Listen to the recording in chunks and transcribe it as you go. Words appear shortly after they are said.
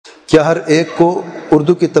کیا ہر ایک کو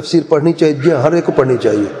اردو کی تفسیر پڑھنی چاہیے؟ جی ہر ایک کو پڑھنی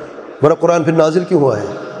چاہیے، ورنہ قرآن پھر نازل کیوں ہوا ہے؟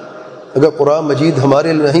 اگر قرآن مجید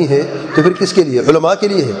ہمارے لیے نہیں ہے تو پھر کس کے لیے؟ علماء کے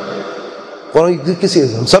لیے ہے۔ قرآن کس لیے؟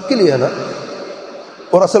 ہم سب کے لیے ہے نا۔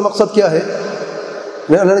 اور اصل مقصد کیا ہے؟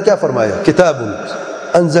 اللہ نے کیا فرمایا؟ کتاب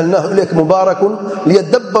انزلناہ الیک مبارک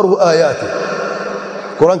لیدبروا آیاتہ۔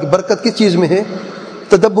 قرآن کی برکت کس چیز میں ہے؟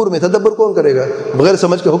 تدبر میں۔ تدبر کون کرے گا؟ بغیر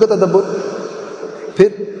سمجھ کے ہوگا تدبر؟ پھر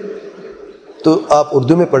تو آپ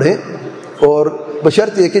اردو میں پڑھیں، اور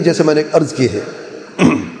بشرط یہ کہ جیسے میں نے عرض کی ہے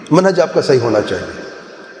منہج آپ کا صحیح ہونا چاہیے،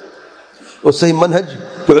 اور صحیح منہج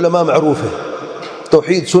تو علماء معروف ہے،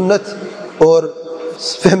 توحید سنت اور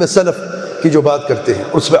فہم سلف کی جو بات کرتے ہیں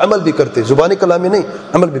اس پہ عمل بھی کرتے ہیں، زبانی کلام میں نہیں،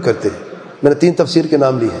 عمل بھی کرتے ہیں۔ میں نے 3 تفسیر کے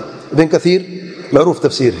نام لی ہیں۔ ابن کثیر معروف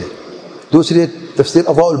تفسیر ہے، دوسری تفسیر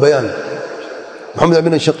اضواء البیان، محمد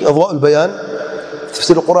امین الشقی اضواء البیان،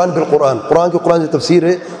 تفسیر القرآن بالقرآن، قرآن کی قرآن کی تفسیر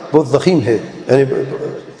ہے، بہت ضخیم ہے،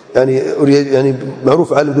 اور یہ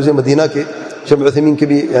معروف عالم گزرے مدینہ کے، شیخ عثیمین کے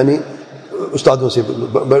بھی استادوں سے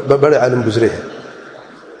بڑے عالم گزرے ہیں،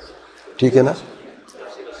 ٹھیک ہے نا؟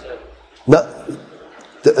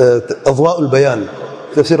 اضواء البیان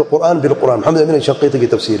تفسیر القرآن بالقرآن، محمد امین الشقی کی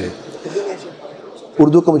تفسیر ہے۔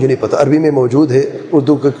 اردو کا مجھے نہیں پتہ، عربی میں موجود ہے،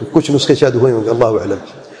 اردو کے کچھ نسخے شاید ہوئے ہوں گے، اللہ اعلم۔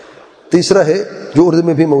 تیسرا ہے جو اردو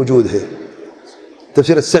میں بھی موجود ہے،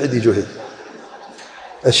 تفسیر السعدی جو ہے،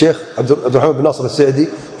 الشیخ عبد الرحمن بن ناصر السعدی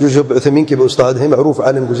جو عثیمین کے بھی استاد ہیں، معروف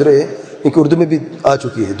عالم گزرے ہیں، ان کی اردو میں بھی آ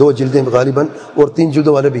چکی ہے، 2 جلدیں غالباً، اور 3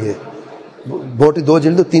 جلدوں والا بھی ہے، بوٹی 2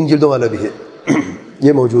 جلد 3 جلدوں والا بھی ہے،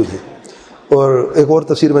 یہ موجود ہے۔ اور ایک اور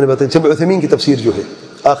تفسیر میں نے بتائی، جب عثیمین کی تفسیر جو ہے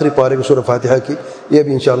آخری پارے کی سورہ فاتحہ کی، یہ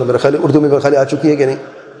بھی انشاءاللہ میرا خیال ہے اردو میں میرا خیال آ چکی ہے کہ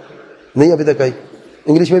نہیں ابھی تک آئی،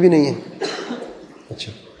 انگلش میں بھی نہیں ہے۔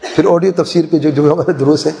 اچھا، پھر آڈیو تفسیر پہ جو ہمارے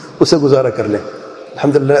دروس ہیں اس سے گزارا کر لیں،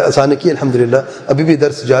 الحمدللہ آسانی کی، الحمدللہ ابھی بھی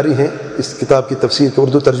درس جاری ہیں اس کتاب کی تفسیر کے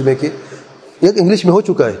اردو ترجمے کے۔ یہ انگلش میں ہو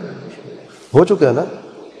چکا ہے نا،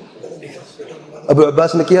 ابو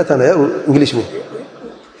عباس نے کیا تھا نا یار انگلش میں۔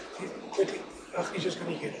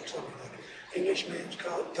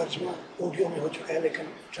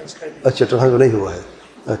 اچھا ٹرانسلیٹ نہیں ہوا ہے،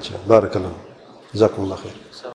 اچھا، بارک اللہ، جزاکم اللہ خیر۔